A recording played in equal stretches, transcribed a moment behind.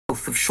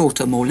wealth of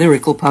shorter, more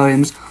lyrical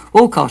poems,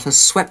 Walcott has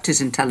swept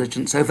his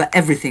intelligence over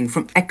everything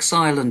from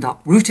exile and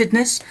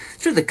uprootedness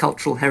through the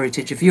cultural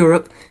heritage of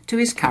Europe to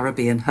his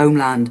Caribbean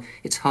homeland,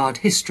 its hard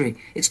history,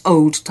 its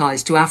old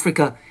ties to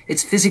Africa,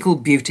 its physical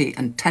beauty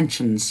and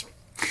tensions.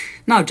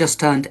 Now just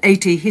turned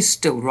 80, he's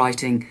still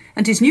writing,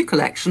 and his new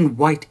collection,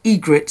 White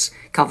Egrets,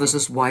 covers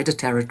as wide a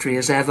territory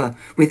as ever,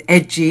 with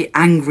edgy,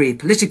 angry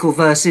political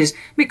verses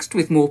mixed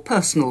with more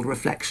personal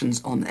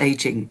reflections on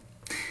ageing.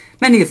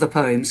 Many of the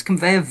poems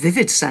convey a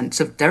vivid sense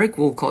of Derek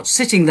Walcott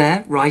sitting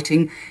there,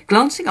 writing,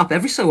 glancing up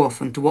every so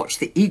often to watch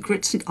the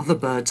egrets and other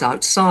birds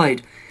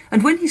outside.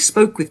 And when he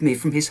spoke with me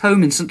from his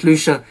home in St.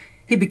 Lucia,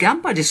 he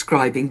began by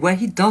describing where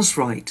he does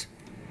write.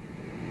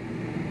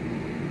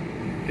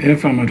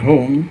 If I'm at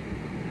home,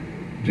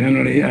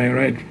 generally I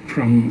write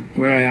from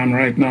where I am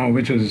right now,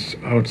 which is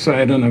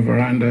outside on a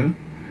veranda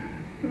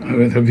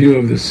with a view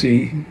of the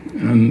sea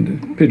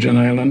and Pigeon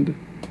Island.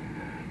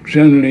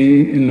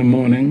 Generally in the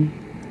morning.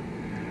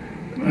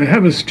 I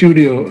have a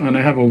studio and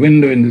I have a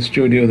window in the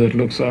studio that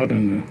looks out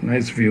on a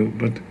nice view,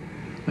 but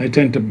I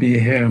tend to be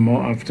here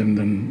more often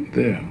than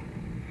there.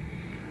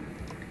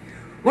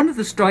 One of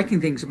the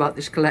striking things about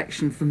this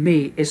collection for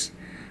me is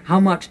how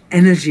much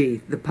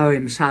energy the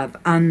poems have,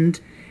 and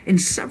in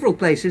several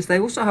places they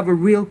also have a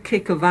real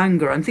kick of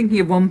anger. I'm thinking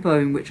of one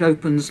poem which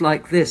opens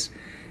like this.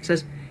 It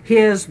says,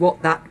 "Here's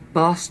what that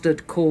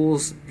bastard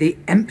calls the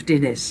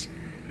emptiness."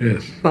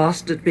 Yes.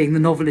 Bastard being the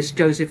novelist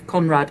Joseph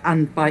Conrad,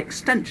 and by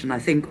extension, I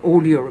think,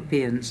 all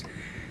Europeans.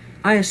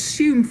 I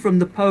assume from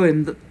the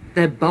poem that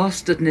their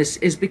bastardness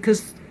is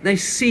because they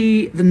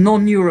see the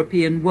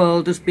non-European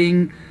world as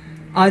being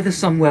either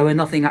somewhere where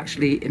nothing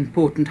actually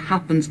important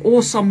happens,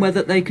 or somewhere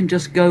that they can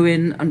just go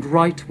in and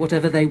write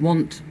whatever they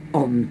want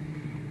on.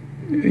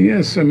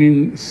 Yes, I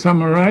mean,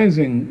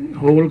 summarizing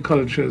whole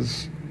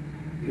cultures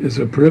is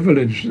a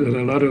privilege that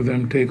a lot of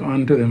them take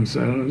onto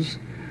themselves.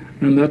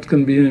 And that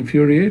can be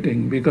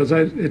infuriating, because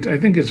I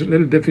think it's a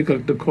little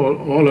difficult to call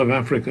all of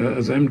Africa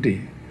as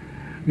empty.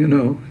 You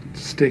know,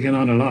 it's taken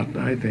on a lot,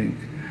 I think.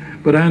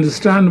 But I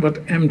understand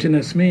what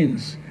emptiness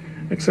means,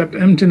 except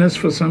emptiness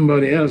for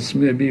somebody else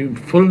may be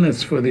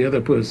fullness for the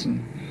other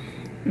person.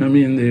 I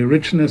mean, the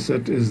richness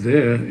that is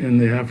there in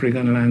the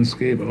African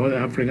landscape or the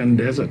African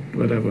desert,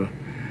 whatever,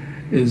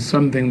 is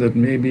something that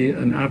maybe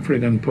an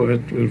African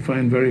poet will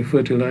find very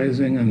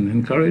fertilizing and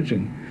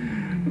encouraging.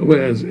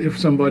 Whereas if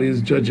somebody is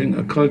judging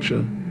a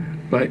culture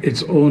by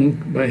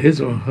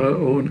his or her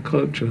own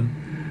culture,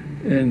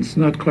 and it's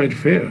not quite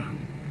fair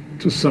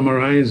to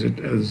summarize it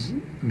as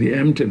the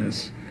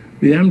emptiness.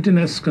 The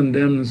emptiness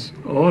condemns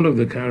all of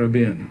the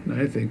Caribbean,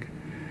 I think,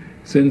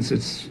 since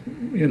its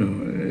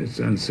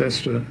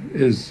ancestor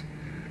is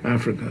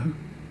Africa.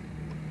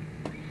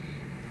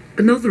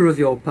 Another of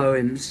your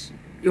poems,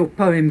 your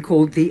poem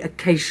called The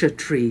Acacia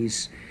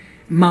Trees,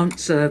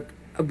 mounts a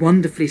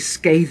wonderfully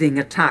scathing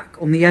attack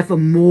on the ever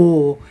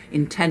more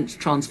intense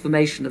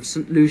transformation of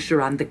St. Lucia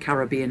and the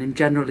Caribbean in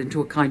general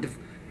into a kind of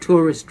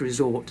tourist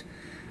resort.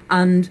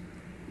 And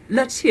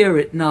let's hear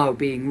it now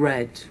being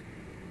read.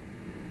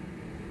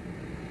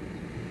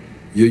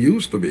 You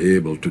used to be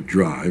able to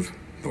drive,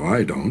 though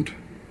I don't,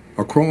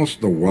 across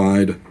the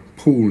wide,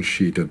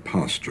 pool-sheeted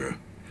pasture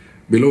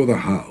below the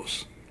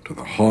house to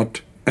the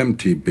hot,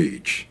 empty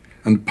beach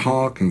and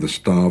park in the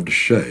starved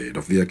shade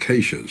of the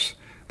acacias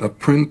that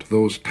print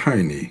those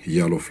tiny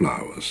yellow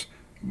flowers.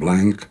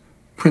 Blank,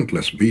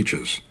 printless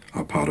beaches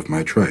are part of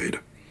my trade.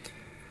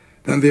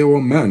 Then there were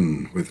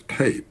men with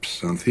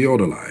tapes and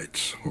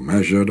theodolites who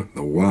measured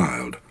the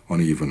wild,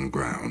 uneven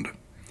ground.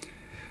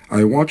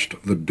 I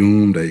watched the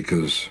doomed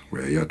acres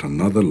where yet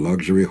another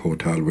luxury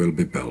hotel will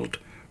be built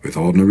with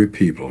ordinary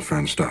people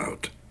fenced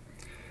out.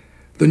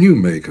 The new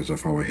makers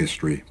of our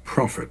history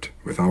profit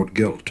without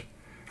guilt,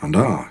 and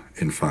are,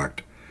 in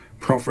fact,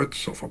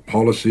 prophets of a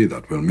policy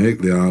that will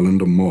make the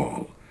island a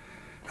mall,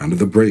 and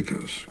the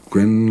breakers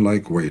grin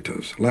like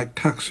waiters, like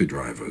taxi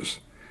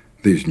drivers,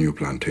 these new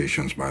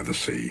plantations by the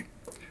sea,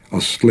 a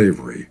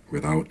slavery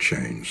without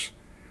chains,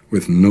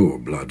 with no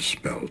blood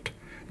spilt,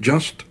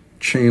 just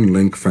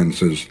chain-link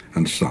fences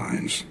and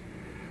signs,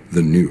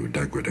 the new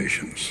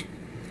degradations.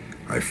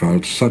 I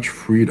felt such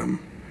freedom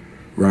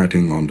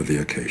writing under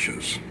the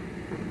acacias.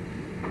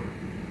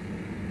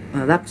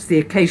 That's The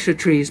Acacia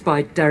Trees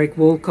by Derek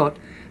Walcott.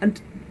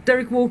 And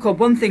Derek Walcott,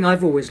 one thing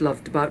I've always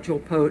loved about your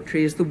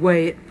poetry is the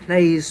way it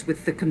plays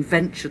with the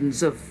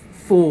conventions of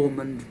form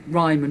and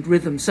rhyme and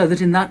rhythm, so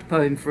that in that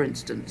poem, for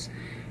instance,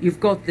 you've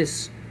got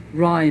this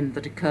rhyme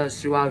that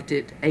occurs throughout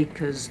it: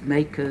 acres,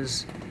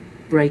 makers,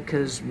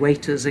 breakers,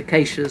 waiters,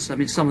 acacias. I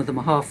mean, some of them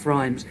are half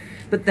rhymes,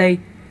 but they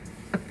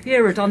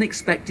appear at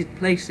unexpected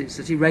places,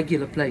 at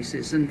irregular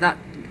places, and that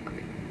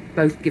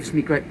both gives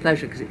me great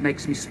pleasure because it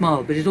makes me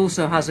smile, but it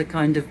also has a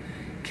kind of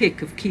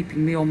kick of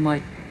keeping me on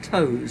my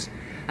toes.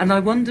 And I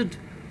wondered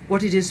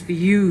what it is for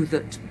you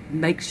that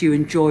makes you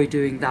enjoy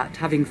doing that,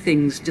 having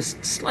things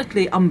just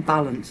slightly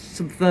unbalanced,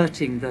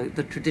 subverting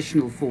the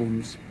traditional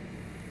forms.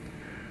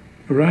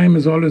 Rhyme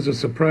is always a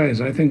surprise.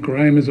 I think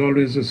rhyme is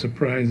always a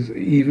surprise,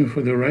 even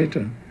for the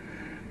writer.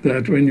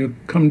 that when you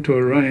come to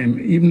a rhyme,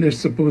 even if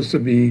it's supposed to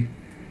be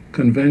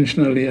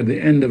conventionally at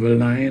the end of a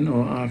line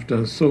or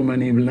after so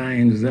many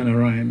lines, then a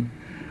rhyme,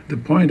 the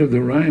point of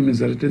the rhyme is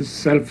that it is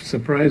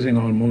self-surprising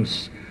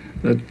almost,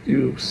 that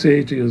you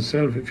say to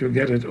yourself, if you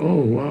get it, oh,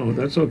 wow,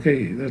 that's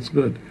okay, that's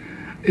good.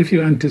 If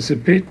you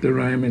anticipate the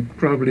rhyme, it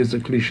probably is a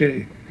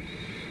cliche.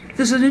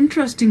 There's an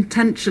interesting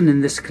tension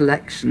in this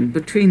collection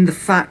between the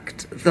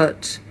fact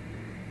that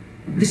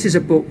this is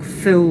a book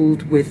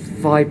filled with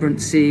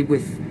vibrancy,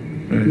 with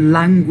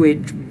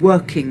language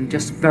working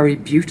just very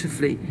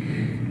beautifully,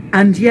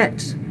 and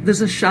yet there's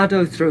a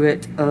shadow through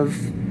it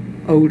of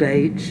old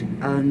age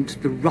and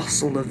the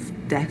rustle of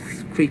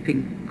death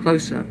creeping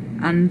closer.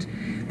 And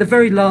the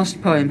very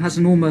last poem has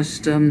an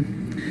almost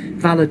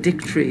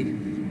valedictory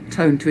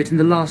tone to it in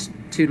the last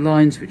two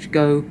lines, which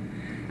go,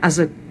 "As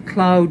a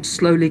cloud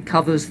slowly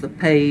covers the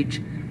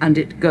page and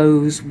it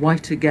goes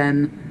white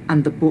again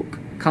and the book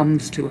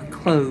comes to a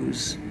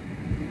close."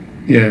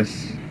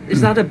 Yes.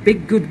 Is that a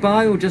big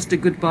goodbye or just a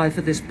goodbye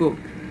for this book?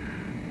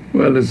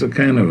 Well, it's a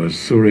kind of a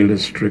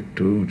surrealist trick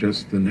too.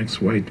 Just the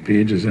next white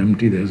page is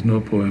empty, there's no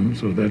poem,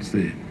 so that's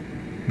the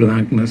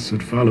blankness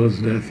that follows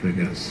death, I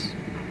guess.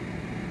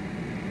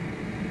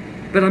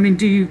 But I mean,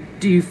 do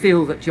you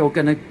feel that you're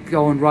going to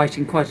go on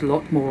writing quite a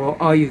lot more,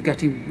 or are you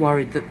getting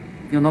worried that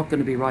you're not going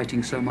to be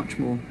writing so much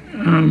more?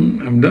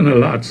 I've done a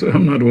lot, so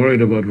I'm not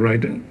worried about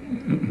writing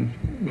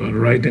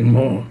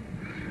more.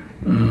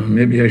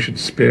 Maybe I should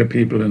spare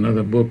people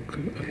another book.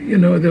 You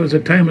know, there was a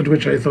time at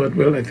which I thought,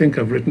 well, I think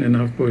I've written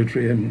enough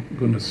poetry, I'm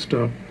going to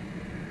stop.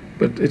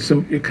 But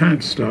you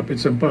can't stop,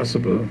 it's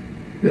impossible.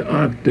 The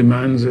art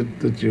demands it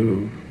that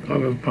you,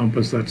 however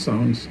pompous that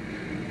sounds,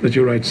 that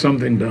you write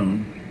something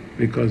down,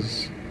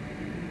 because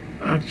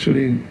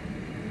actually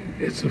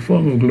it's a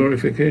form of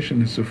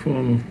glorification, it's a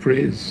form of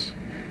praise.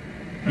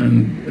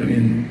 And I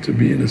mean, to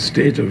be in a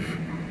state of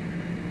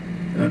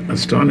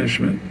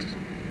astonishment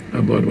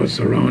about what's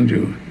around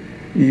you,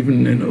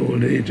 even in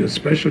old age,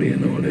 especially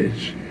in old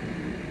age,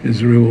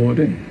 is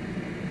rewarding.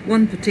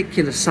 One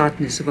particular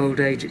sadness of old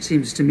age, it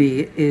seems to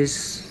me,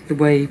 is the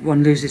way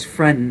one loses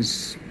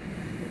friends.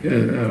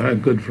 Yeah, I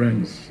had good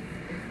friends.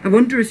 I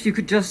wonder if you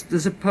could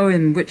there's a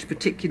poem which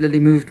particularly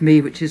moved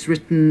me, which is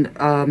written,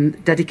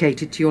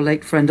 dedicated to your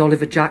late friend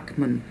Oliver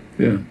Jackman,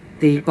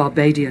 the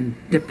Barbadian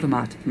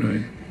diplomat.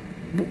 Right.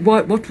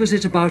 What was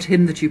it about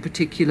him that you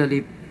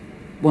particularly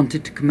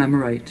wanted to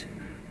commemorate?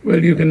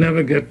 Well, you can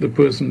never get the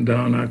person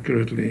down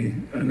accurately,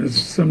 and it's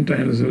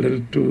sometimes a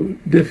little too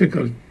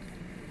difficult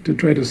to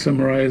try to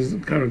summarize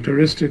the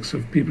characteristics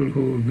of people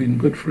who have been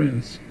good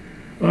friends.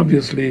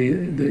 Obviously,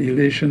 the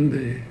elation,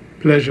 the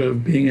pleasure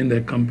of being in their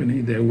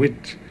company, their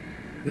wit,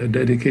 their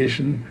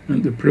dedication,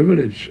 and the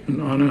privilege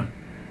and honor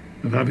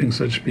of having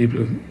such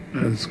people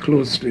as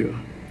close to you.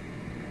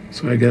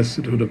 So I guess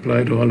it would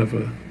apply to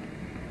Oliver.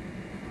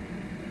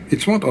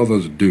 It's what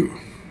others do,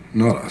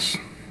 not us.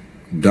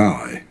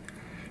 Die,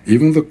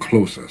 even the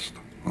closest,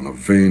 on a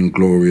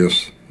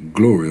vain-glorious,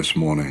 glorious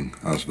morning,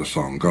 as the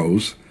song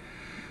goes.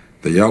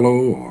 The yellow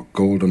or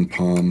golden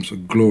palms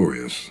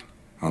glorious,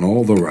 and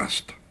all the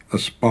rest a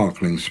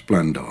sparkling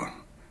splendor.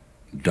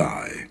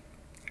 Die.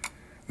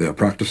 They are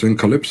practicing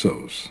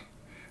calypsos.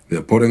 They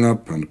are putting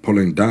up and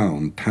pulling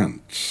down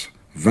tents.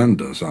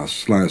 Vendors are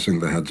slicing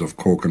the heads of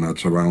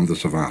coconuts around the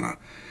savannah.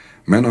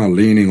 Men are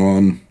leaning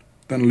on,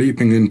 then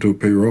leaping into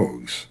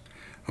pirogues.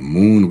 A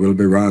moon will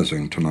be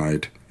rising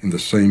tonight in the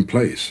same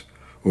place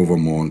over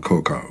Morne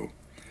Cocoa.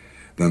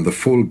 Then the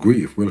full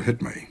grief will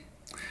hit me,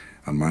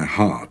 and my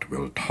heart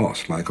will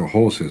toss like a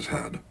horse's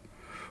head,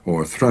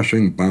 or a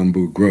threshing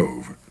bamboo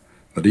grove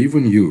that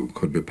even you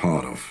could be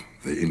part of,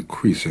 the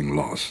increasing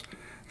loss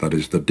that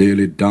is the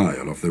daily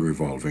dial of the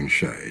revolving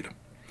shade.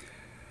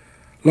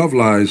 Love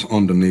lies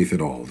underneath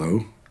it all,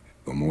 though.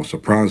 The more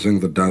surprising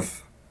the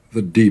death,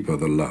 the deeper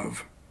the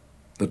love,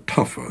 the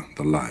tougher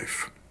the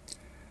life.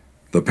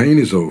 The pain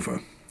is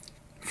over.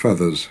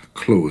 Feathers,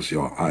 close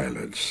your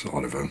eyelids,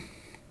 Oliver.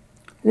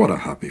 What a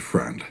happy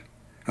friend,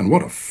 and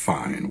what a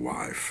fine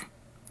wife.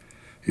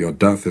 Your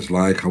death is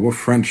like our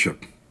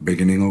friendship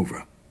beginning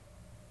over.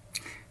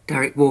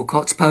 Derek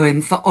Walcott's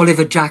poem for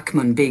Oliver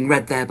Jackman, being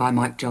read there by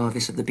Mike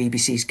Jarvis of the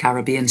BBC's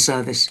Caribbean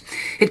Service.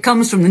 It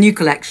comes from the new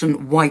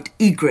collection White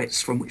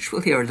Egrets, from which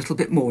we'll hear a little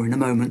bit more in a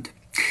moment.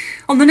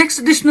 On the next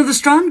edition of The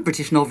Strand,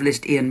 British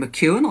novelist Ian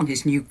McEwan on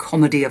his new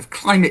comedy of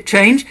climate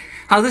change,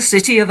 how the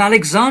city of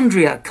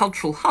Alexandria,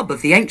 cultural hub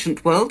of the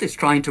ancient world, is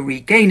trying to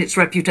regain its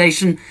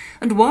reputation,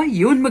 and why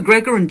Ewan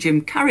McGregor and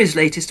Jim Carrey's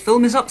latest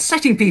film is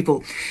upsetting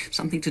people.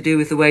 Something to do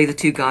with the way the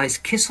two guys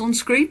kiss on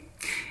screen.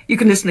 You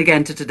can listen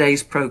again to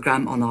today's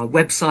programme on our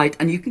website,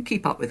 and you can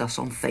keep up with us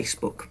on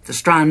Facebook. The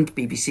Strand,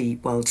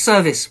 BBC World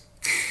Service.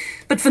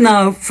 But for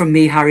now, from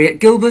me, Harriet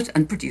Gilbert,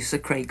 and producer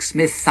Craig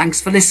Smith, thanks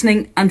for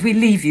listening, and we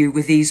leave you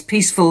with these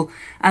peaceful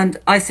and,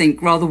 I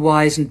think, rather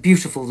wise and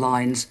beautiful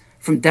lines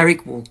from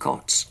Derek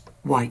Walcott's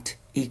White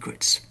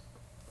Egrets.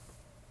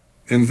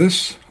 In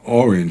this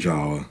orange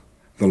hour,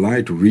 the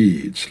light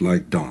reads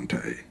like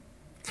Dante,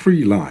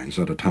 3 lines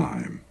at a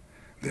time,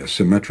 their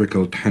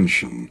symmetrical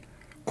tension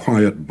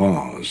quiet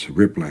bars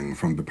rippling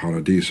from the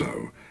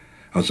Paradiso,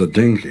 as a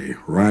dinghy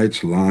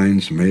writes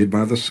lines made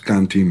by the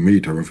scanty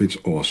meter of its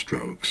oar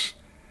strokes,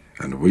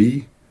 and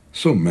we,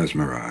 so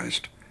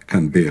mesmerized,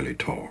 can barely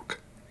talk.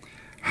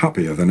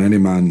 Happier than any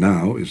man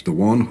now is the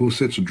one who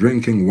sits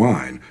drinking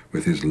wine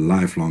with his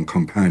lifelong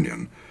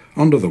companion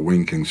under the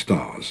winking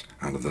stars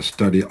and the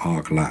steady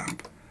arc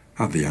lamp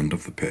at the end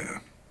of the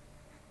pier.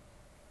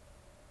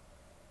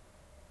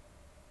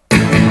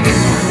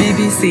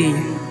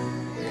 BBC.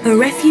 A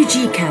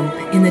refugee camp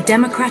in the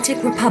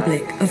Democratic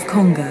Republic of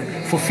Congo.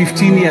 For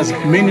 15 years,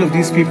 many of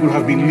these people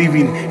have been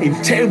living in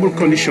terrible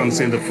conditions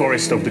in the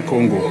forest of the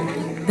Congo.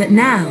 But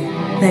now,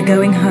 they're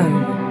going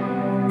home.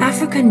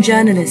 African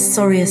journalist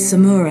Sorius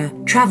Samura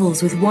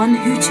travels with one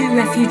Hutu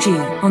refugee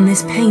on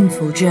this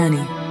painful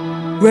journey.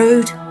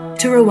 Road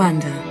to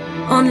Rwanda.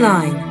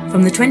 Online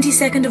from the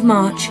 22nd of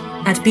March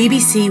at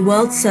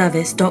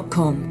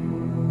bbcworldservice.com.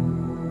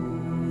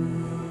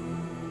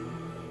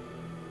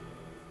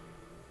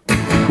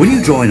 When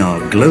you join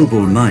our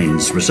Global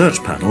Minds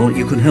research panel,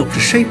 you can help to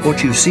shape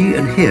what you see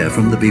and hear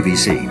from the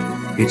BBC.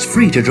 It's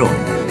free to join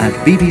at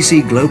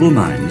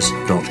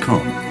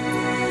bbcglobalminds.com.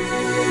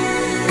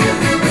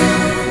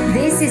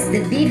 This is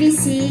the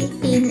BBC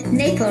in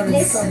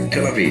Naples,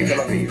 Tel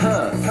Aviv,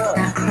 Perth,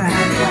 Accra.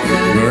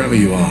 Wherever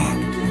you are,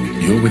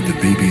 you're with the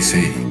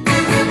BBC.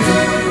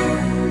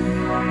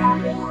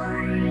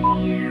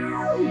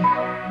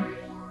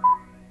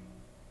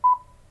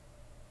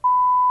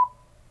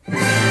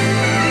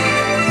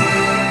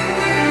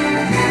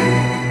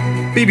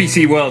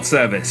 BBC World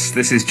Service.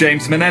 This is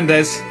James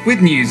Menendez with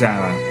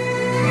NewsHour.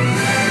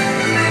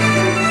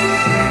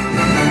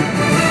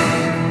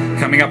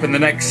 Coming up in the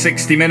next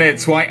 60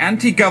 minutes, why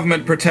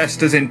anti-government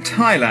protesters in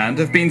Thailand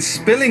have been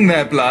spilling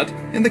their blood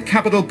in the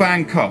capital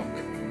Bangkok.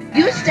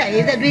 You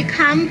say that we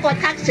come for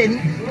Thaksin.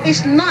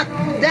 It's not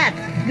that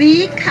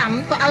we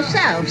come for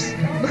ourselves,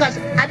 because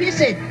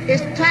Abhisit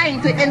is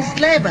trying to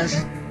enslave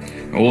us.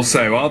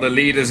 Also, are the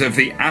leaders of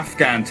the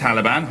Afghan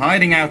Taliban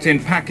hiding out in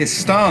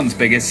Pakistan's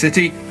biggest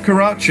city,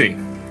 Karachi?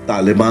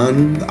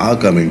 Taliban are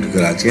coming to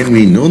Karachi, and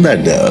we know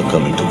that they are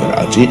coming to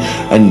Karachi,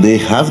 and they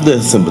have their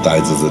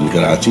sympathizers in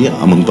Karachi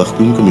among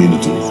Pakhtun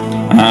communities.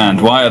 And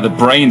why are the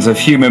brains of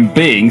human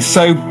beings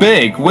so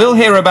big? We'll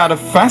hear about a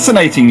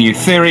fascinating new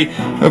theory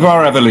of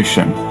our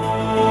evolution.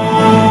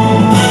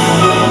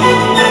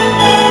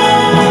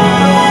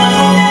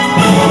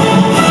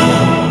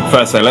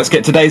 First, though, let's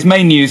get today's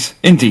main news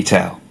in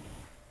detail.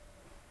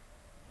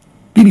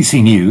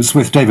 BBC News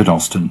with David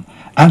Austin.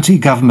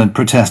 Anti-government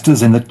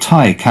protesters in the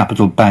Thai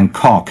capital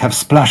Bangkok have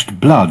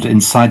splashed blood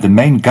inside the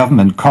main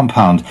government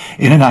compound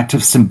in an act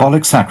of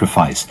symbolic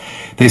sacrifice.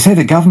 They say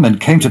the government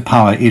came to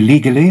power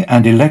illegally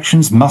and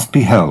elections must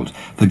be held.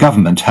 The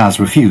government has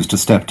refused to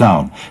step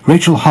down.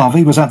 Rachel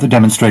Harvey was at the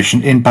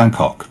demonstration in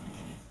Bangkok.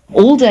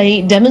 All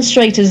day,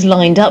 demonstrators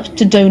lined up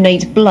to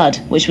donate blood,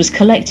 which was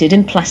collected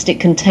in plastic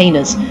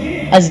containers.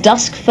 As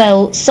dusk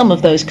fell, some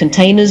of those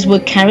containers were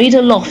carried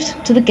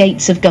aloft to the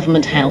gates of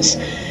Government House.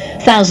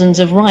 Thousands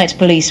of riot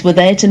police were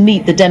there to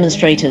meet the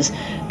demonstrators,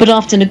 but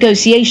after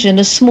negotiation,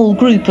 a small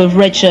group of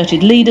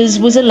red-shirted leaders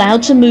was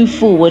allowed to move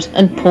forward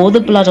and pour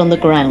the blood on the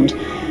ground.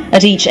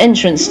 At each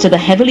entrance to the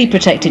heavily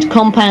protected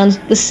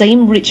compound, the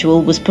same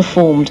ritual was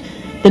performed,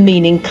 the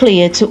meaning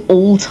clear to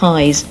all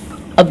Thais.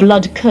 A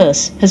blood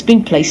curse has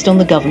been placed on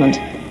the government.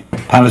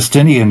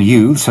 Palestinian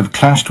youths have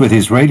clashed with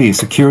Israeli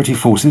security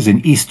forces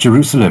in East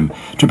Jerusalem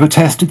to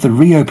protest at the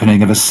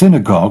reopening of a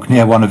synagogue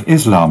near one of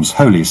Islam's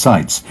holy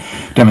sites.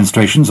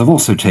 Demonstrations have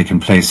also taken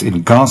place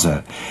in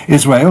Gaza.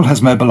 Israel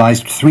has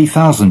mobilized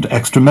 3,000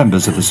 extra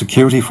members of the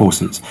security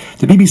forces.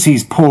 The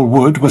BBC's Paul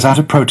Wood was at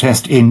a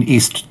protest in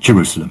East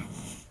Jerusalem.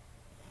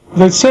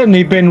 There's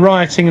certainly been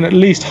rioting in at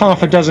least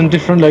half a dozen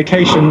different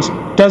locations,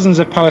 dozens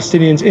of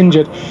Palestinians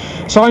injured.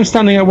 So I'm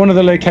standing at one of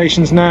the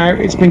locations now.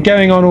 It's been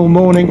going on all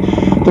morning.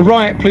 The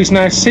riot police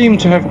now seem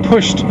to have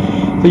pushed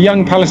the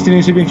young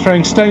Palestinians who've been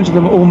throwing stones at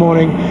them all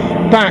morning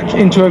back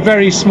into a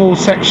very small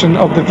section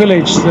of the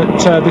village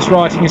that this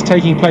rioting is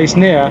taking place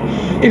near.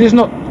 It is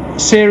not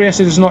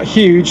serious, it is not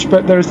huge,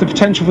 but there is the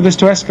potential for this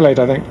to escalate,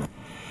 I think.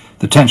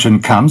 The tension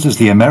comes as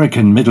the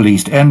American Middle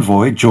East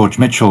envoy, George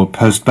Mitchell,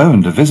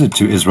 postponed a visit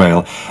to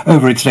Israel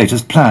over its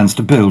latest plans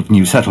to build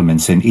new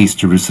settlements in East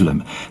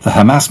Jerusalem. The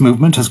Hamas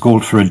movement has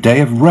called for a day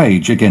of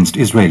rage against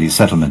Israeli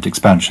settlement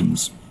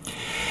expansions.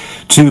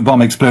 2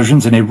 bomb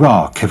explosions in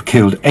Iraq have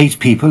killed 8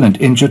 people and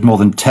injured more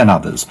than 10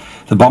 others.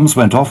 The bombs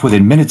went off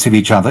within minutes of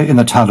each other in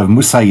the town of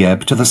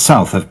Musayyeb to the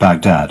south of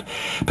Baghdad.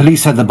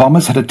 Police said the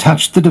bombers had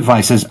attached the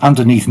devices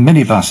underneath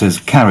minibuses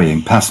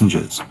carrying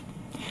passengers.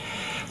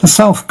 The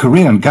South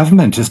Korean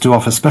government is to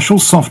offer special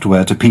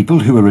software to people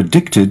who are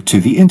addicted to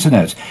the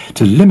internet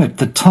to limit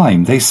the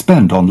time they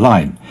spend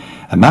online.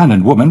 A man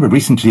and woman were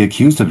recently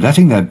accused of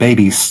letting their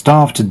baby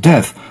starve to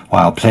death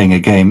while playing a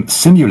game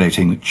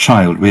simulating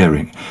child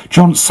rearing.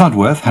 John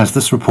Sudworth has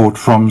this report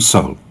from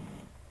Seoul.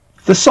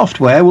 The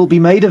software will be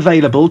made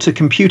available to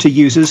computer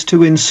users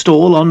to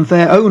install on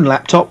their own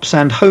laptops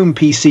and home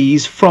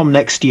PCs from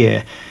next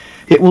year.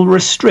 It will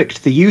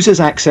restrict the user's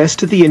access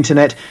to the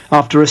internet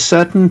after a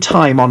certain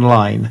time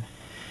online.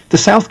 The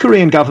South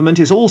Korean government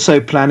is also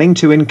planning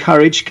to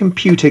encourage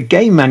computer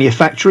game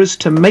manufacturers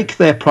to make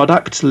their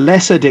products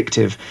less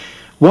addictive.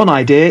 One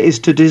idea is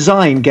to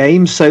design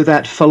games so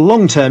that for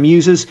long-term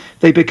users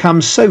they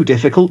become so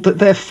difficult that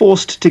they're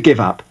forced to give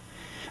up.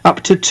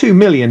 Up to 2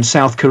 million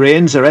South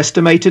Koreans are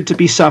estimated to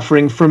be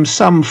suffering from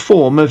some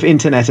form of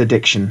internet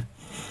addiction.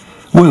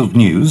 World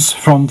News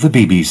from the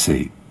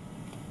BBC.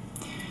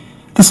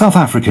 The South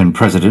African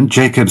President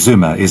Jacob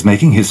Zuma is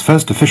making his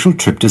first official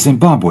trip to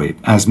Zimbabwe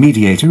as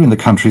mediator in the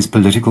country's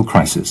political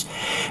crisis.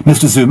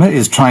 Mr. Zuma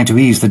is trying to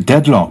ease the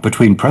deadlock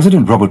between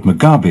President Robert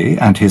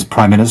Mugabe and his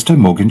Prime Minister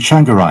Morgan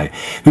Tsvangirai,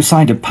 who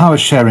signed a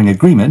power-sharing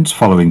agreement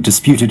following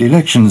disputed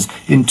elections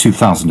in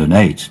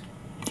 2008.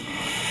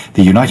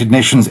 The United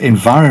Nations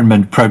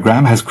Environment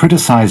Programme has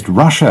criticized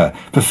Russia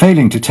for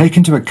failing to take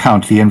into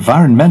account the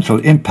environmental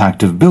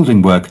impact of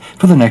building work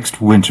for the next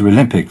Winter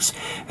Olympics.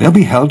 They'll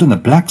be held in the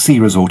Black Sea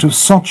resort of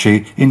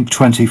Sochi in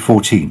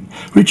 2014.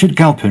 Richard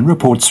Galpin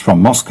reports from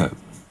Moscow.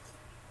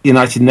 The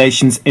United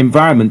Nations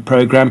Environment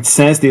Programme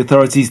says the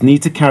authorities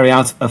need to carry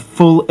out a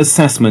full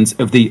assessment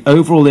of the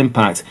overall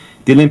impact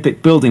the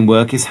Olympic building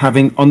work is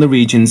having on the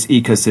region's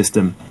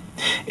ecosystem.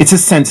 It's a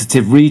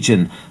sensitive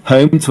region,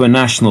 home to a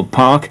national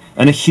park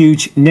and a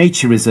huge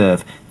nature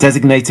reserve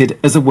designated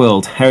as a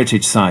World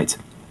Heritage Site.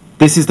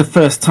 This is the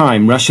first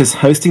time Russia's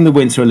hosting the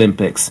Winter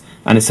Olympics,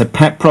 and it's a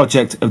pet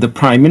project of the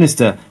Prime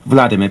Minister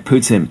Vladimir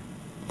Putin.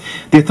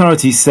 The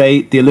authorities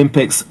say the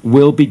Olympics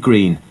will be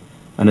green,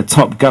 and a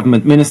top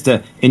government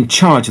minister in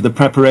charge of the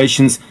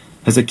preparations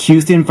has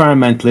accused the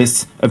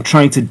environmentalists of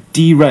trying to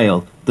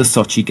derail the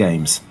Sochi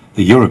Games.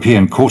 The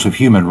European Court of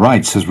Human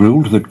Rights has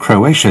ruled that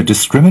Croatia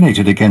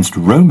discriminated against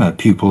Roma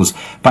pupils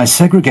by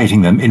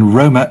segregating them in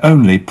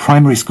Roma-only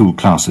primary school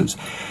classes.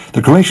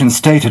 The Croatian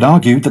state had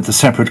argued that the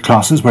separate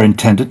classes were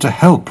intended to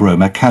help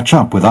Roma catch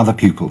up with other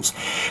pupils.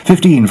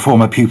 15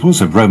 former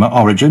pupils of Roma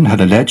origin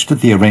had alleged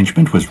that the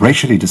arrangement was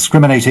racially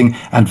discriminating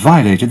and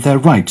violated their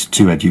right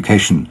to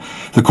education.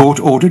 The court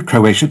ordered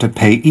Croatia to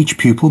pay each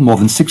pupil more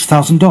than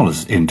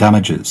 $6,000 in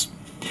damages.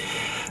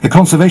 The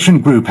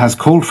conservation group has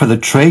called for the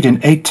trade in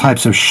 8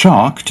 types of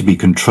shark to be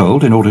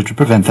controlled in order to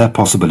prevent their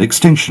possible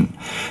extinction.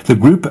 The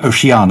group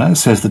Oceana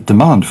says that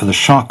demand for the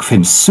shark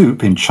fin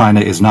soup in China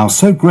is now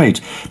so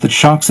great that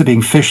sharks are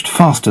being fished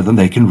faster than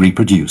they can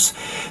reproduce.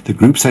 The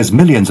group says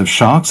millions of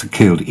sharks are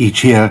killed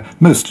each year,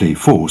 mostly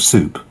for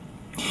soup.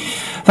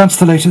 That's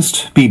the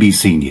latest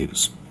BBC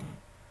News.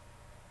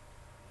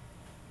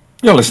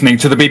 You're listening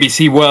to the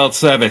BBC World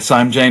Service.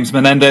 I'm James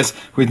Menendez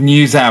with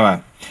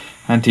NewsHour.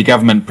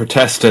 Anti-government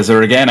protesters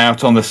are again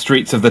out on the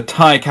streets of the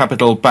Thai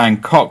capital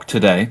Bangkok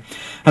today,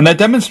 and their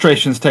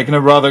demonstration's taken a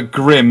rather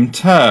grim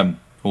turn.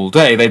 All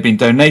day they've been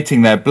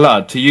donating their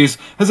blood to use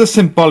as a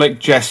symbolic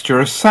gesture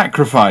of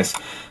sacrifice.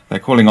 They're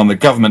calling on the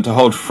government to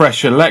hold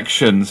fresh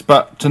elections,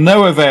 but to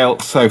no avail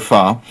so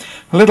far.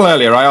 A little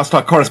earlier I asked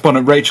our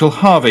correspondent Rachel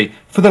Harvey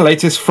for the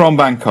latest from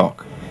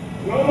Bangkok.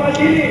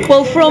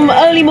 Well, from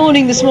early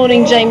morning this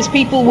morning, James,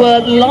 people were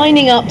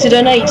lining up to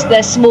donate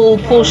their small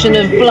portion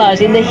of blood.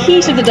 In the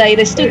heat of the day,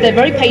 they stood there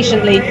very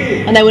patiently,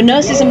 and there were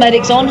nurses and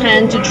medics on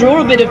hand to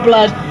draw a bit of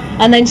blood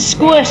and then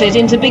squirt it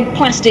into big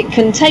plastic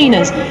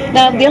containers.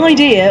 Now, the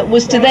idea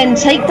was to then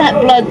take that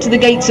blood to the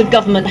gates of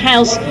Government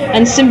House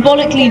and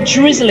symbolically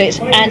drizzle it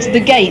at the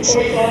gates.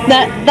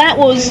 Now, that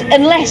was,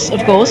 unless,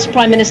 of course,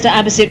 Prime Minister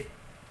Abhisit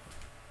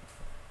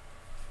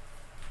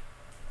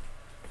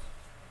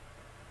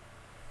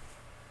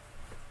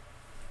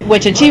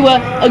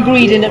Wet'suwet'en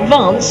agreed in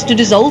advance to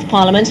dissolve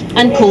Parliament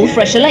and call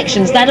fresh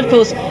elections. That, of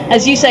course,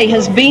 as you say,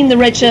 has been the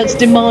Red Shirts'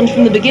 demand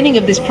from the beginning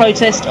of this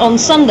protest on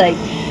Sunday.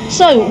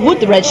 So, would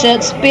the Red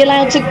Shirts be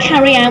allowed to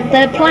carry out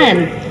their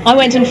plan? I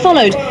went and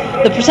followed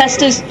the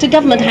protesters to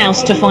Government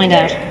House to find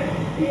out.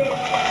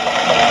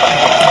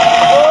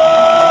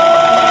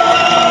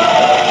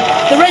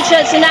 The Red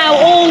Shirts are now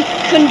all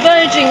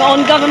converging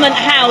on Government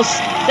House.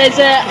 There's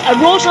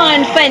a wrought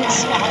iron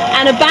fence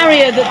and a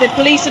barrier that the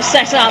police have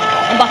set up,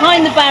 and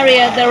behind the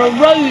barrier there are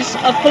rows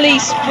of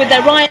police with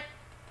their riot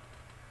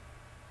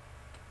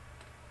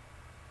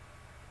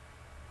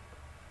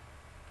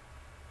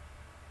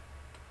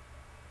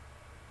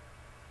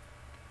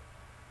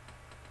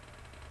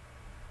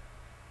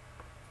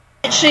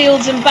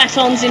shields and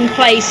batons in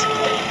place.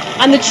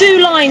 And the two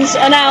lines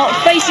are now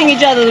facing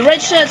each other, the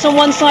Red Shirts on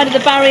one side of the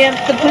barrier,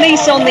 the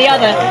police on the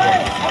other.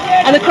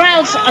 And the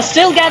crowds are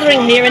still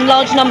gathering here in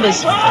large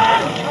numbers.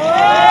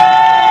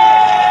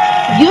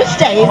 You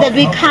say that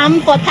we come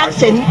for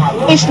Thaksin.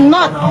 It's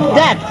not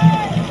that.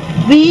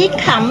 We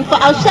come for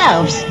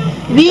ourselves.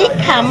 We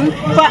come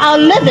for our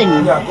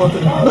living.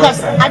 Because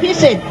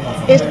Abhisit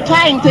is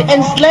trying to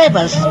enslave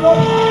us.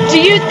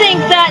 Do you think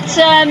that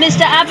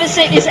Mr.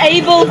 Abhisit is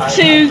able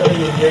to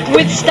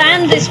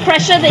withstand this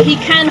pressure, that he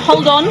can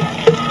hold on?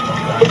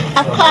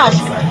 Of course,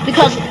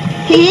 because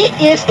he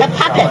is a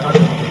puppet.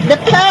 The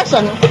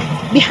person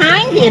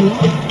behind him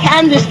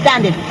can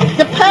withstand it.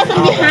 The person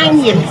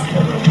behind him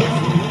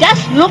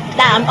just look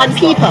down on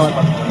people.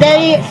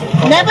 They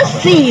never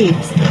see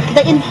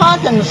the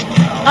importance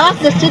of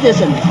the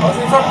citizen.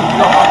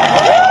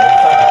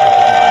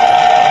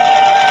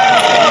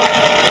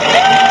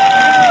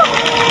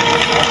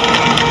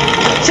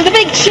 So the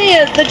big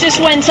cheer that just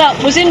went up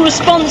was in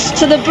response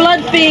to the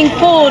blood being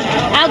poured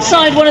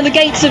outside one of the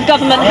gates of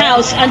Government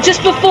House, and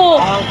just before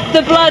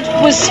the blood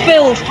was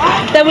spilled,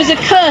 there was a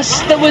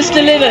curse that was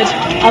delivered,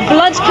 a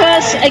blood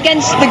curse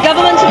against the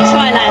government of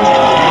Thailand.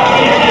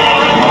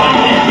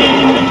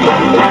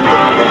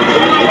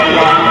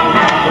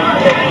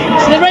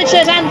 So the red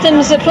shirt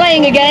anthems are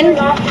playing again,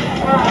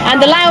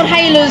 and the loud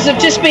hailers have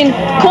just been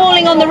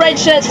calling on the red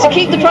shirts to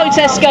keep the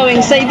protests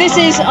going, say this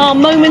is our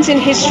moment in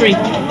history.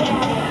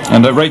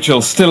 And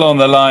Rachel's still on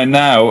the line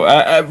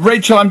now.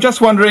 Rachel, I'm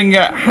just wondering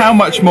how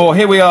much more,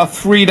 here we are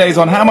 3 days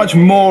on, how much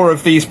more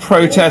of these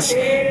protests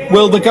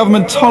will the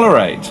government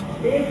tolerate?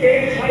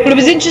 Well, it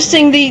was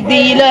interesting, the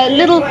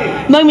little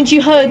moment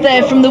you heard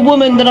there from the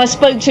woman that I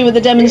spoke to at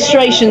the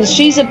demonstrations.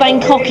 She's a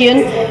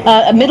Bangkokian,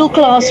 a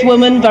middle-class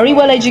woman, very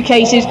well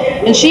educated,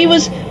 and she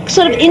was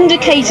sort of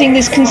indicating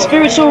this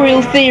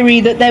conspiratorial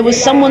theory that there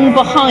was someone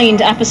behind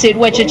Apasit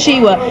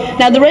Wechachewar.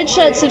 Now, the red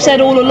shirts have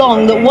said all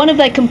along that one of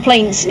their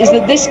complaints is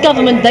that this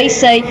government, they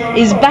say,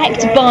 is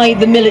backed by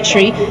the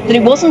military, that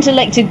it wasn't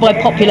elected by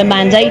popular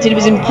mandate, it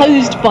was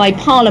imposed by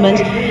Parliament,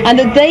 and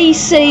that they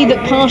say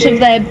that part of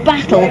their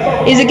battle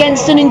is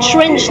against an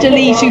entrenched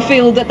elite who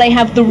feel that they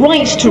have the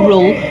right to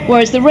rule,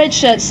 whereas the red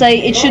shirts say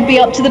it should be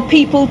up to the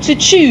people to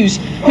choose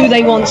who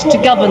they want to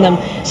govern them.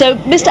 So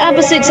Mr.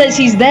 Apasit says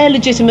he's there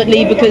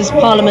legitimately because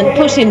Parliament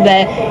put him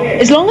there.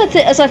 As long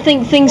as I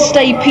think things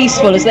stay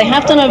peaceful, as they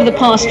have done over the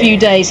past few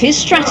days, his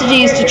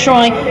strategy is to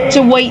try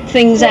to wait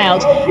things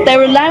out.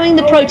 They're allowing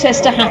the protests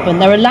to happen,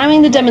 they're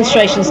allowing the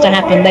demonstrations to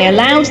happen, they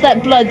allowed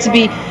that blood to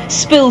be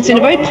spilt in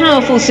a very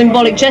powerful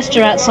symbolic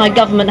gesture outside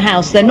Government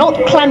House. They're not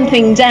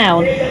clamping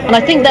down, and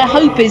I think their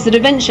hope is that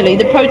eventually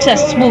the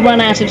protests will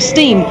run out of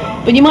steam.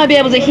 But you might be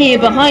able to hear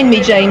behind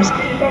me, James,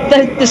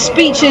 the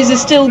speeches are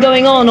still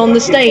going on the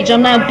stage.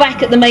 I'm now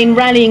back at the main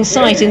rallying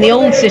site in the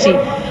old city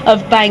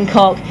of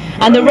Bangkok,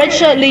 and the red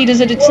shirt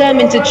leaders are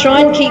determined to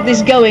try and keep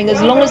this going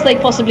as long as they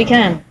possibly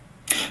can.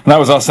 And that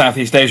was our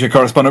Southeast Asia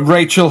correspondent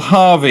Rachel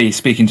Harvey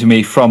speaking to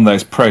me from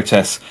those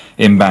protests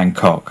in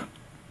Bangkok.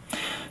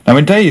 Now,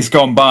 in days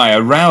gone by,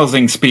 a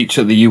rousing speech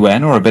at the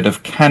UN or a bit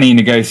of canny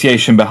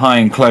negotiation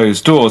behind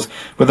closed doors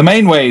were the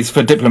main ways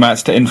for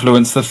diplomats to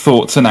influence the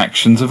thoughts and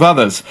actions of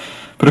others.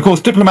 But of course,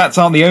 diplomats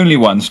aren't the only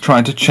ones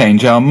trying to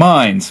change our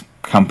minds.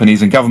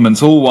 Companies and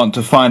governments all want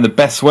to find the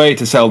best way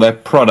to sell their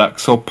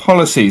products or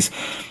policies.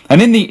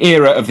 And in the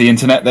era of the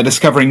internet, they're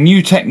discovering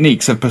new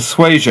techniques of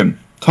persuasion.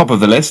 Top of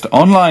the list,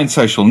 online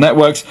social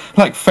networks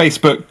like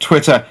Facebook,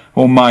 Twitter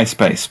or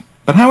MySpace.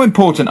 But how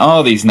important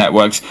are these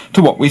networks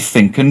to what we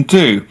think and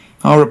do?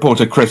 Our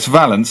reporter Chris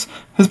Vallance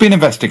has been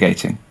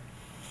investigating.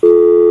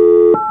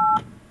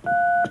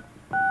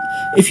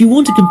 If you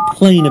want to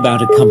complain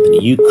about a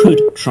company, you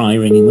could try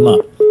ringing them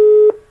up.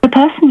 The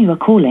person you are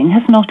calling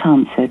has not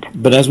answered.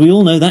 But as we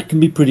all know, that can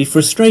be pretty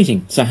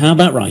frustrating. So how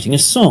about writing a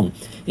song?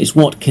 It's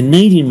what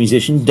Canadian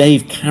musician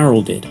Dave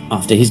Carroll did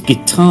after his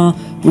guitar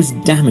was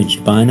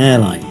damaged by an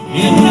airline.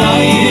 United,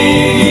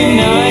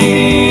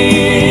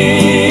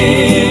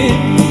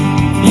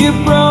 you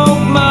broke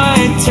my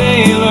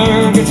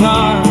Taylor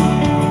guitar.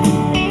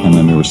 And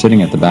when we were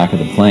sitting at the back of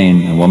the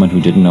plane, a woman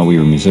who didn't know we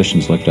were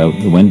musicians looked out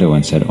the window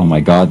and said, "Oh my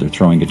God, they're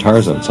throwing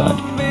guitars outside."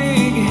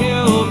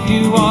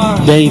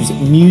 Dave's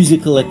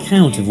musical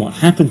account of what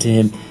happened to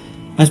him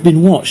has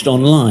been watched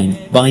online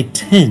by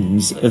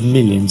tens of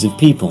millions of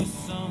people.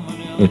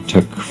 It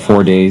took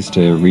 4 days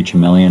to reach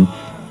 1 million,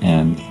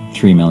 and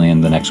 3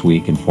 million the next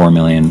week, and 4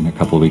 million a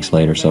couple of weeks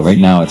later. So right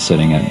now it's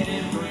sitting at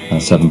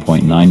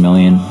 7.9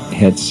 million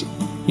hits.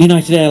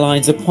 United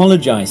Airlines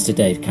apologised to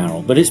Dave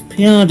Carroll, but it's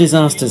PR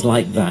disasters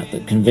like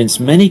that convince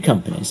many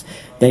companies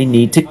they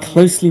need to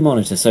closely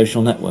monitor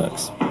social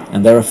networks.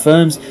 And there are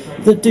firms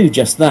that do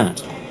just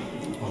that.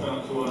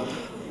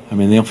 I'm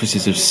in the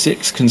offices of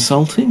Six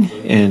Consulting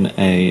in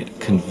a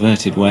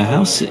converted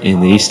warehouse in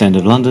the East End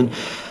of London.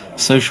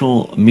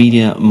 Social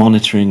media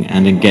monitoring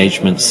and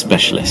engagement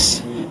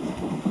specialists.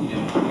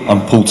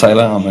 I'm Paul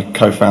Taylor, I'm a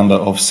co-founder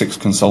of Six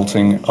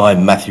Consulting.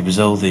 I'm Matthew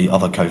Brazil, the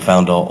other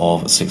co-founder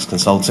of Six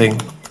Consulting.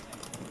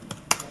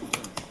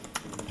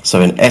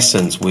 So in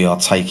essence, we are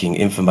taking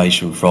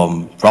information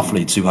from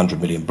roughly 200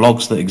 million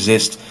blogs that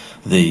exist,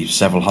 the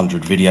several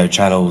hundred video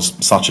channels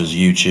such as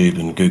YouTube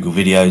and Google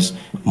Videos,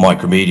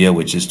 Micromedia,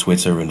 which is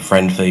Twitter and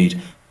FriendFeed,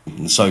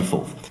 and so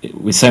forth.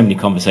 With so many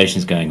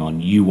conversations going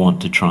on, you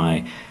want to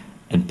try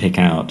and pick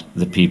out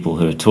the people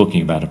who are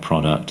talking about a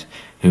product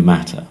who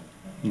matter.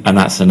 And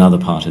that's another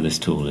part of this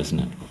tool, isn't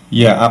it?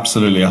 Yeah,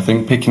 absolutely. I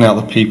think picking out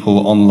the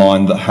people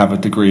online that have a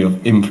degree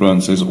of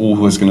influence is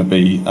always going to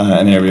be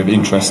an area of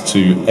interest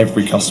to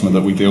every customer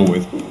that we deal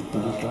with.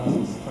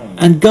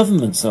 And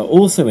governments are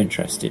also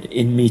interested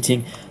in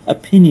meeting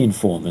opinion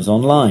formers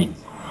online.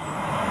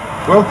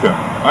 Welcome,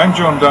 I'm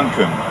John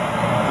Duncan,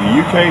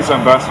 the UK's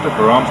Ambassador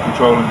for Arms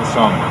Control and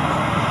Disarmament.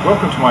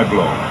 Welcome to my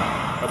blog.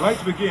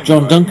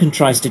 John Duncan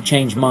tries to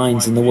change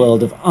minds in the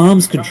world of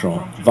arms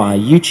control via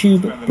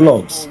YouTube,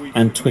 blogs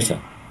and Twitter.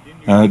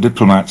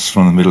 Diplomats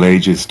from the Middle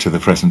Ages to the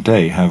present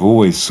day have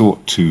always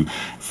sought to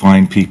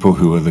find people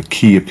who are the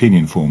key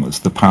opinion formers,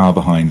 the power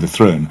behind the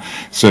throne.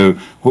 So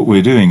what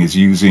we're doing is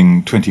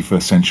using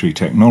 21st century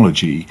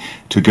technology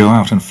to go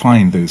out and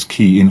find those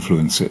key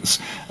influencers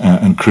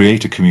and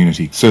create a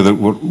community, so that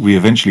what we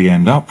eventually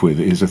end up with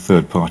is a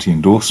third-party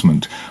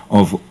endorsement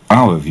of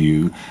our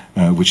view,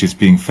 which is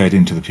being fed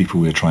into the people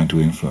we're trying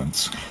to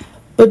influence.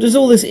 But does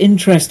all this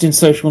interest in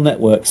social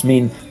networks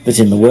mean that,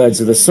 in the words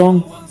of the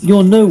song,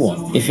 you're no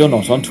one if you're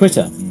not on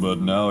Twitter?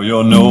 But now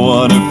you're no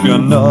one if you're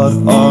not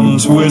on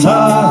Twitter.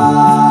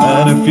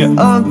 And if you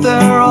aren't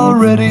there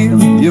already,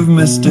 you've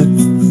missed it.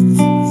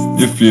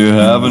 If you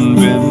haven't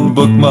been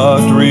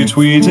bookmarked,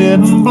 retweeted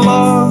and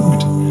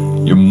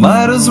blogged, you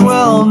might as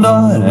well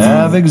not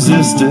have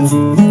existed.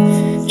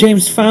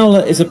 James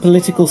Fowler is a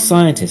political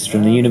scientist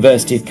from the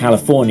University of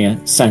California,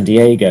 San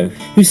Diego,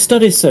 who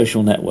studies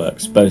social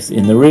networks both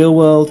in the real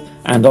world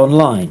and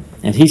online,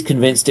 and he's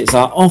convinced it's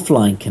our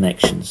offline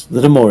connections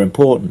that are more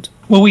important.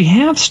 Well, we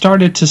have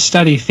started to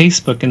study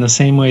Facebook in the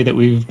same way that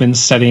we've been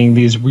studying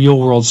these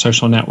real-world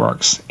social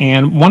networks.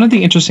 And one of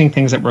the interesting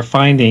things that we're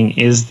finding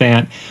is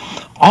that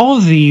all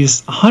of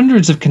these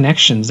hundreds of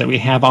connections that we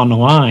have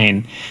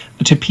online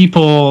to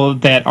people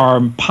that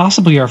are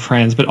possibly our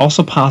friends, but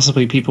also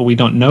possibly people we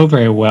don't know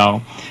very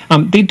well,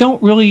 they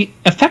don't really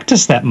affect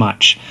us that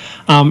much.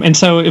 And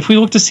so if we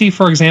look to see,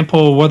 for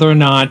example, whether or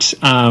not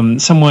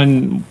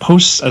someone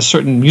posts a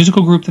certain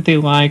musical group that they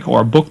like,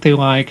 or a book they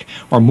like,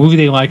 or a movie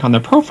they like on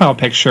their profile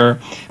picture,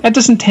 that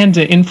doesn't tend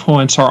to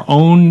influence our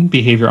own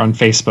behavior on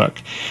Facebook.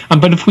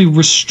 But if we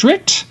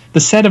restrict the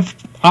set of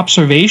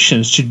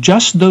observations to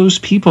just those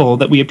people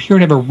that we appear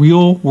to have a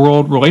real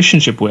world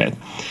relationship with,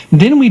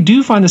 then we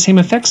do find the same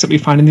effects that we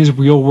find in these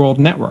real world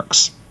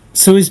networks.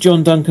 So is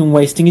John Duncan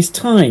wasting his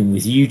time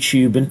with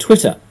YouTube and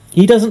Twitter?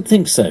 He doesn't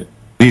think so.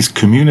 These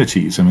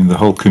communities, I mean, the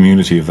whole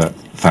community of that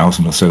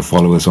 1,000 or so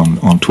followers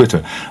on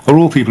Twitter, are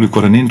all people who've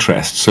got an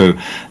interest. So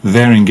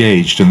they're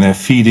engaged and they're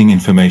feeding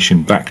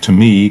information back to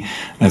me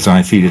as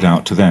I feed it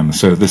out to them.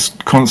 So this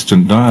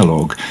constant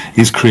dialogue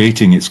is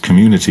creating its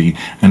community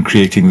and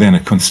creating then a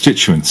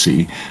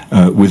constituency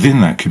within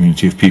that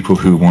community of people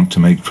who want to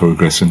make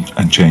progress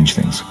and change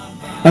things.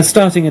 And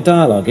starting a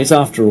dialogue is,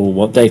 after all,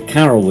 what Dave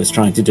Carroll was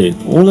trying to do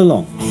all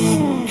along.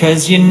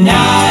 'Cause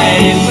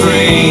United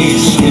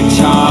breaks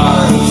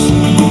guitars.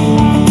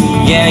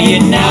 Yeah,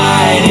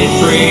 United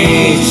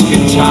breaks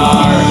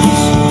guitars.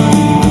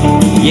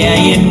 Yeah,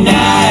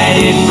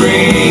 United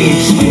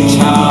breaks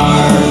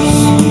guitars.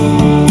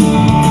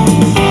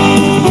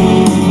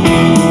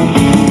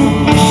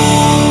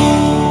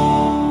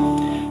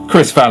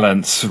 Chris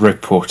Vallance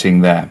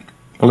reporting there.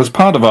 Well, as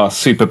part of our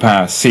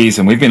Superpower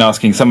season, we've been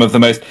asking some of the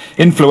most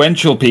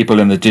influential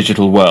people in the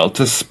digital world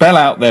to spell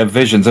out their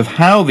visions of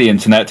how the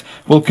internet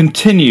will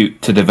continue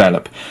to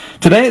develop.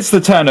 Today it's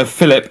the turn of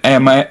Philip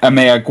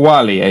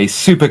Emeagwali, a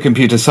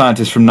supercomputer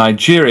scientist from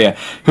Nigeria,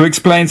 who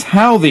explains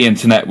how the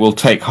internet will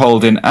take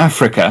hold in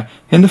Africa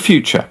in the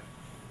future.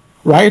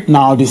 Right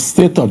now, the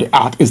state of the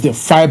art is the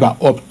fiber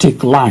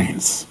optic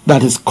lines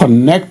that is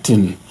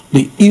connecting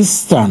the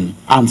eastern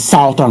and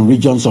southern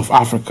regions of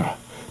Africa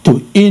to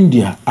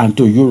India and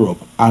to Europe,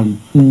 and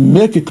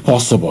make it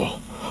possible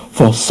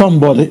for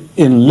somebody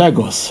in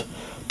Lagos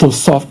to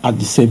surf at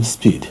the same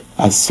speed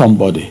as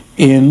somebody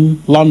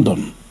in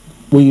London.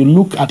 When you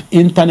look at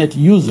internet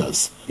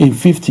users in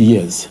 50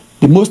 years,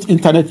 the most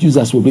internet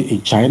users will be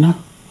in China,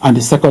 and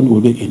the second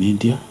will be in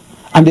India,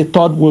 and the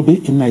third will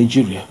be in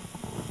Nigeria.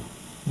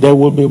 There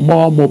will be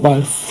more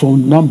mobile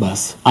phone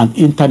numbers and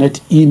internet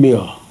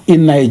email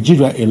in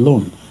Nigeria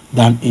alone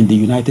than in the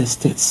United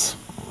States.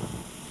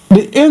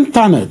 The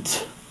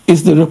internet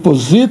is the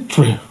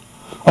repository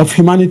of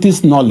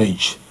humanity's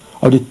knowledge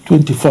of the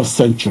 21st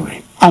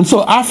century. And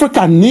so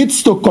Africa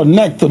needs to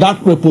connect to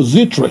that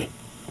repository,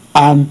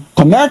 and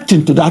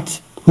connecting to that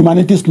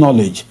humanity's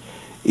knowledge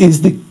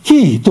is the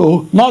key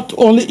to not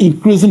only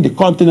increasing the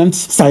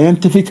continent's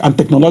scientific and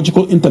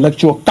technological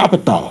intellectual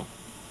capital,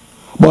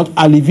 but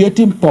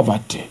alleviating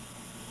poverty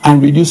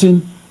and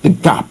reducing the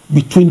gap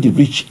between the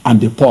rich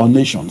and the poor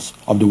nations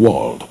of the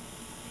world.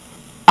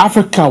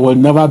 Africa will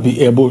never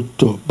be able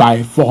to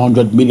buy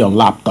 400 million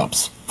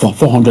laptops for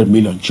 400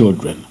 million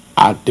children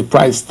at the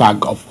price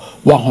tag of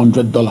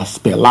 $100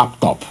 per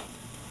laptop.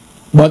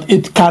 But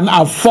it can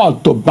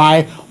afford to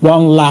buy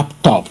one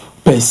laptop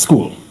per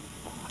school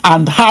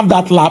and have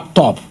that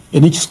laptop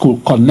in each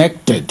school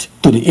connected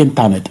to the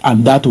internet,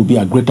 and that will be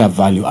a greater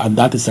value, and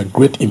that is a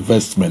great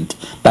investment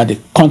that the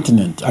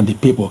continent and the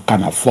people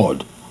can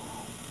afford.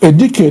 A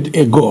decade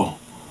ago,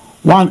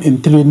 1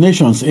 in 3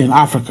 nations in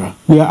Africa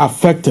were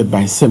affected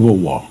by civil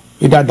war,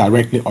 either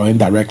directly or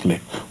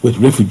indirectly, with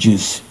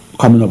refugees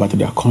coming over to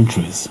their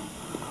countries.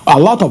 A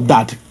lot of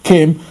that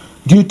came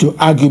due to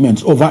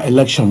arguments over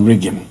election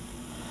rigging.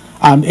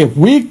 And if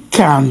we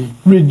can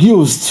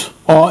reduce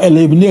or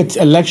eliminate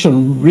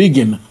election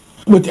rigging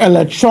with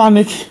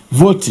electronic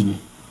voting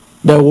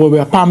there will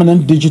be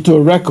permanent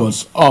digital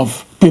records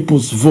of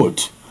people's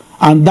vote.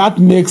 And that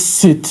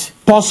makes it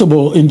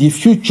possible in the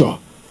future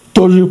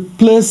to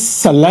replace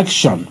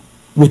selection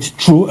with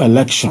true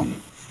election.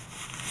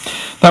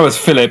 That was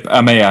Philip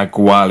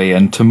Ameya-Gwali,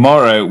 and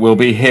tomorrow we'll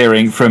be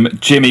hearing from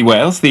Jimmy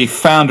Wales, the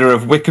founder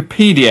of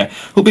Wikipedia,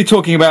 who'll be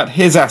talking about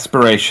his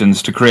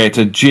aspirations to create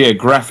a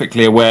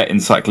geographically aware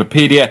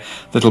encyclopedia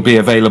that'll be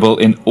available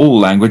in all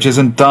languages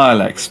and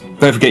dialects.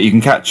 Don't forget you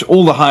can catch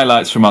all the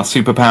highlights from our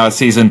Superpower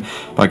season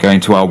by going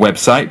to our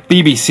website,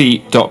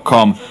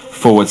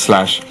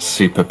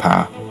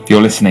 bbc.com/superpower.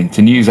 You're listening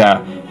to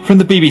NewsHour from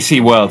the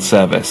BBC World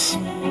Service.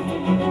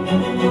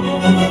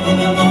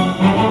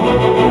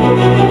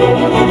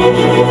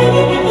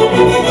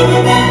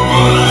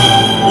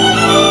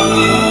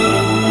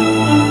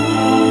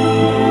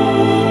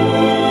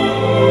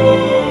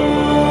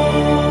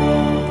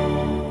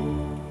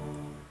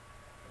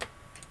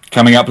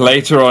 Coming up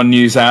later on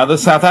NewsHour, the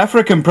South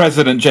African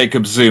President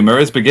Jacob Zuma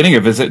is beginning a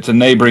visit to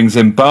neighbouring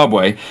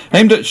Zimbabwe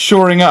aimed at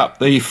shoring up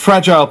the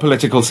fragile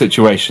political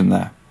situation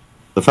there.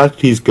 The fact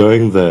he's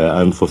going there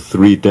and for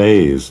 3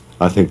 days,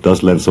 I think,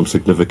 does lend some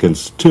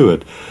significance to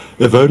it,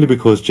 if only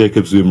because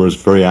Jacob Zuma is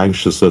very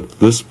anxious at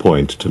this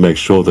point to make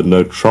sure that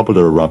no trouble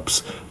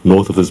erupts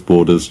north of his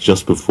borders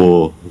just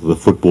before the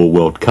Football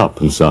World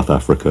Cup in South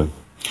Africa.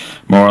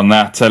 More on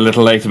that a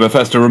little later, but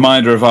first a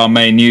reminder of our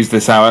main news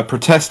this hour.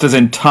 Protesters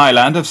in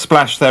Thailand have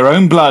splashed their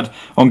own blood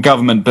on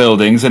government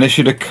buildings and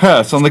issued a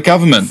curse on the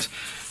government.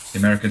 The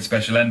American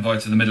Special Envoy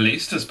to the Middle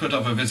East has put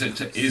off a visit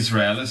to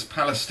Israel as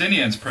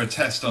Palestinians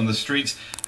protest on the streets